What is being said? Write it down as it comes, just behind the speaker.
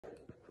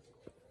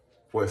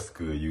What's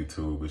good,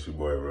 YouTube? It's your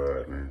boy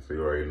Rod, man. So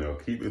you already know,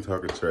 keep it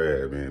talking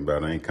trash, man,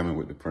 but I ain't coming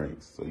with the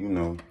pranks. So you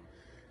know,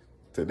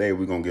 today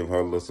we're gonna give her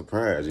a little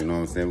surprise, you know what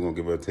I'm saying? We're gonna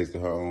give her a taste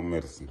of her own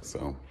medicine.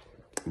 So,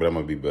 but I'm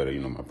gonna be better, you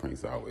know, my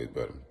pranks are always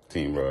better.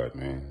 Team Rod,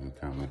 man.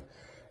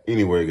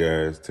 Anyway,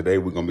 guys, today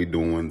we're gonna be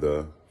doing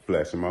the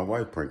flashing my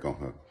wife prank on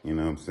her. You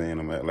know what I'm saying?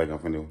 I'm not gonna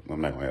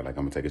act like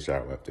I'm gonna take a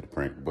shower after the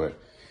prank, but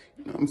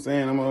you know what I'm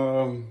saying? I'm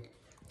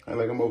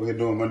over here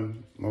doing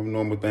my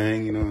normal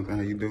thing, you know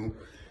how you do.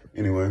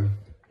 Anyway,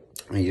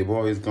 and your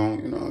boy is gone,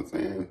 you know what I'm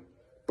saying?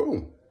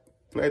 Boom,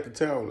 flat the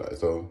towel out.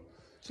 So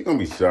she gonna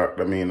be shocked.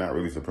 I mean, not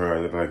really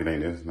surprised. It's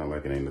not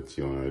like it ain't that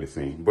she don't already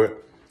seen.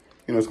 But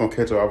you know, it's gonna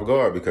catch her off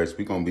guard because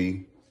it's gonna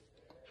be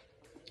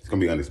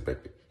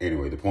unexpected.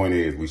 Anyway, the point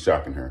is we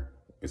shocking her.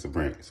 It's a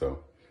prank,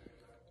 so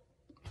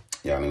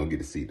y'all ain't gonna get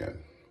to see that.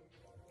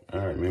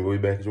 All right, man, we'll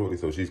be back shortly.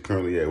 So she's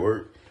currently at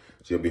work.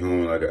 She'll be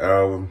home in like an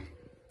hour,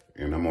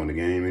 and I'm on the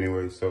game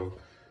anyway. So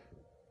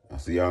I'll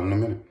see y'all in a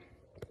minute.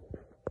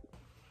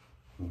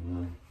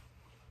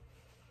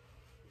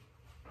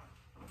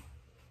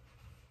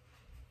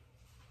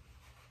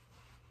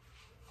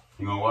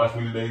 You gonna wash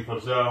me today for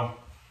the shower?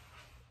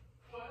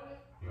 What?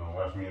 You gonna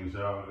wash me in the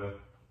shower today?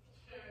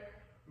 Sure.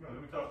 Yeah,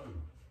 let me talk to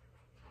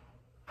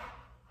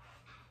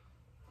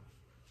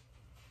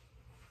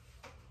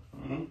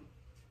you.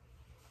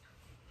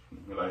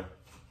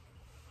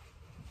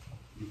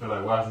 You feel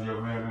like washing your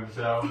man in the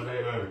shower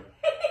today, baby?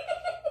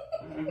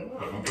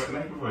 I'm putting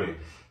that away.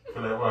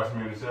 Feel like washing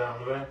me in the shower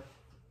today?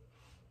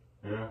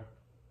 Yeah.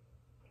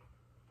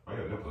 Why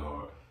your nipple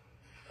hard?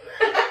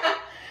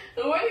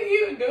 What are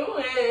you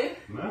doing?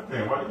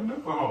 Nothing. Why your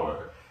nipple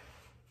hard?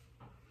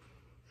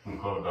 I'm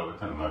gonna call the dog.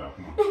 Turn the light off.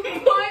 Come on. What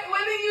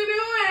are you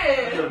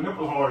doing? Why your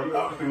nipple hard? You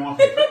obviously want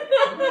some.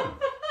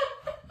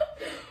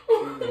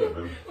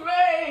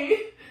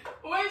 Ray,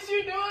 what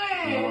you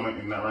doing? You want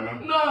to not right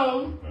now?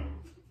 No.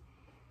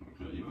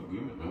 Okay, you look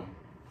good, though.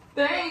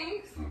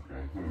 Thanks.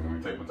 Okay. Let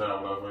me take my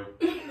towel off, right?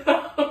 No.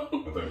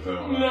 I'll take the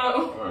towel off. No.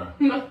 All right.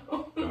 No.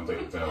 Don't take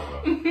the towel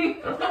off. Okay.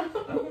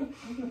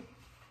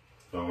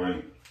 So, wait.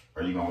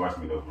 Are you gonna watch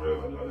me though, for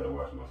real? Or do I gotta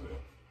watch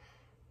myself?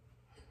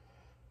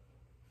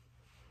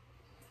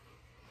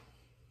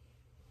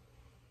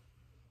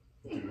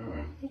 What you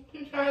doing? What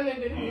you trying to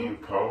do?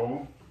 It's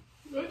cold.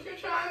 What you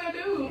trying to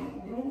do? I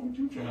don't know what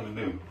you trying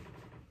to do.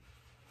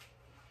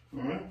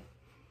 Alright?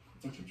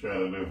 What you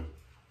trying to do?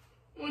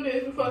 What is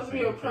it supposed to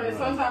be a prank?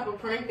 Some type of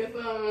prank or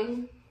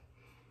something?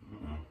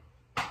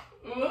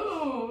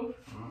 Move.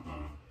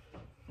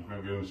 I'm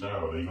gonna get in the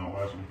shower. Are you gonna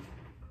watch me?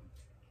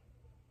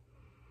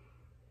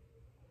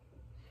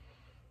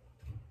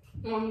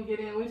 You want me to get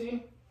in with you?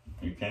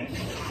 You can.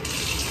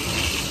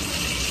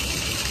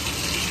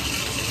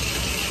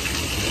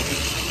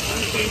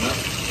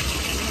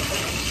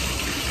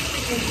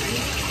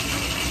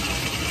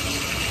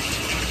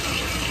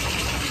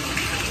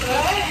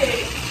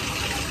 Hey!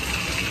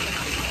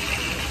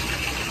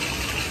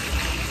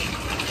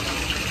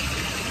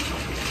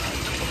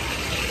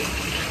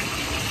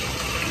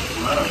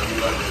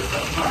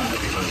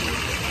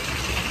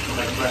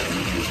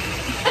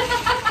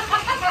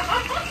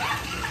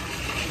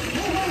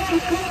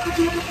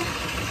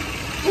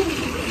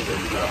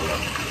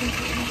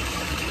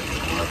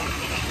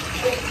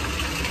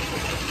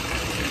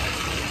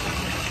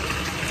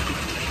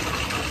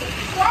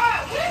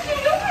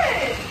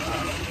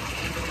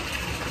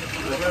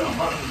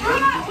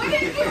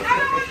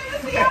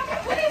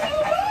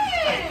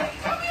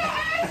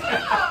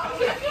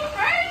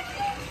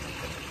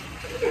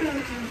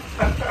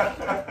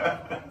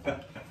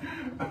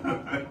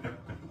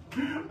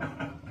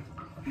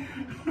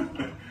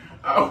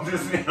 I was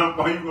just saying, how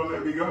far you gonna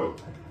let me go?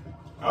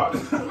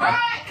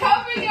 Right,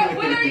 cover your.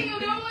 What are you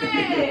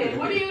doing?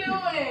 What are you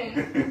doing?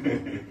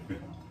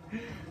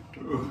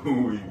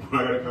 Ooh, I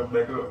gotta come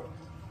back up.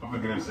 I'm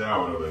gonna get in the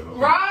shower though, baby.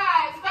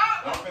 Right,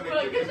 stop. I'm finna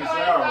Look, get in the your shower,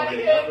 ass out of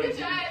baby. here. Get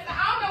your ass. I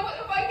don't know what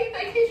the fuck he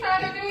think he's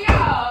trying to do,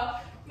 y'all.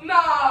 No.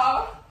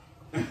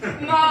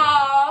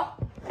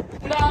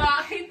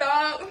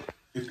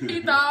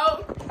 He thought.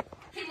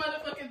 He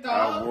motherfucking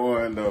thought. I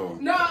won though.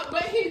 No,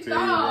 but he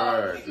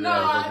thought. Right. No,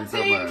 Yeah,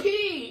 Team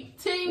Key.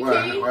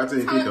 Why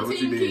Team Key though? What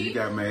you did? You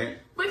got mad?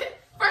 But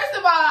first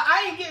of all,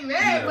 I ain't get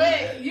mad,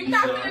 but you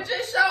not gonna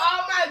just show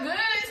all my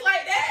goods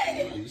like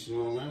that. You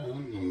sure, man?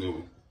 I'm gonna do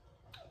it.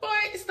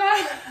 Boy,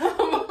 stop.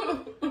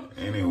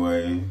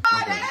 Anyway.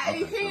 Oh,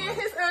 okay. He in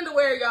his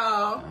underwear,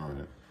 y'all.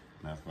 Alright,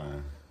 that's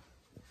fine.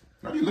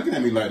 Why you looking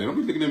at me like that? Don't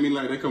be looking at me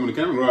like that. Come on the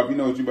camera, Rob. You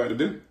know what you about to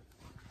do.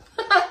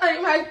 I ain't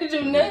about to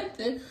do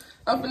nothing.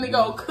 I'm finna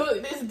go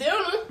cook this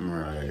dinner.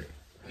 Right.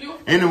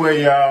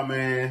 Anyway, y'all,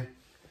 man.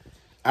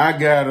 I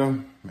got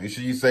him. Make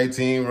sure you say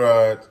Team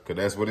Rod, because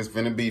that's what it's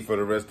finna be for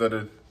the rest of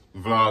the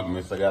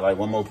vlogmas. I got like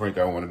one more prank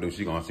I want to do.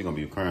 She gonna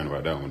be crying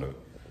about that one, though.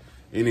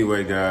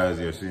 Anyway, guys,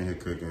 yeah, she in here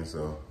cooking,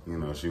 so, you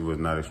know, she was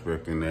not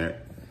expecting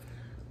that.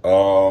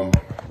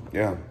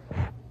 Yeah.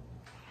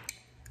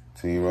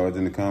 Team Rod's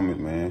in the comments,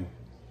 man.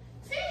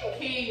 Team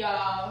Key,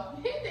 y'all.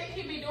 He think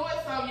he be doing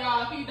something,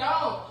 y'all. He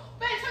don't.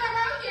 Man, turn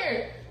around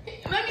here.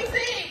 Let me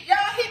see.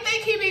 Y'all,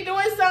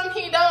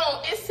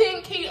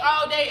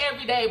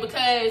 every day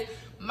because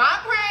my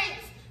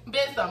pranks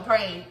been some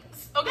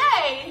pranks.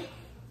 Okay?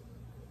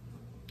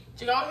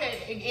 So go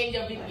ahead and end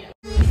your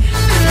video.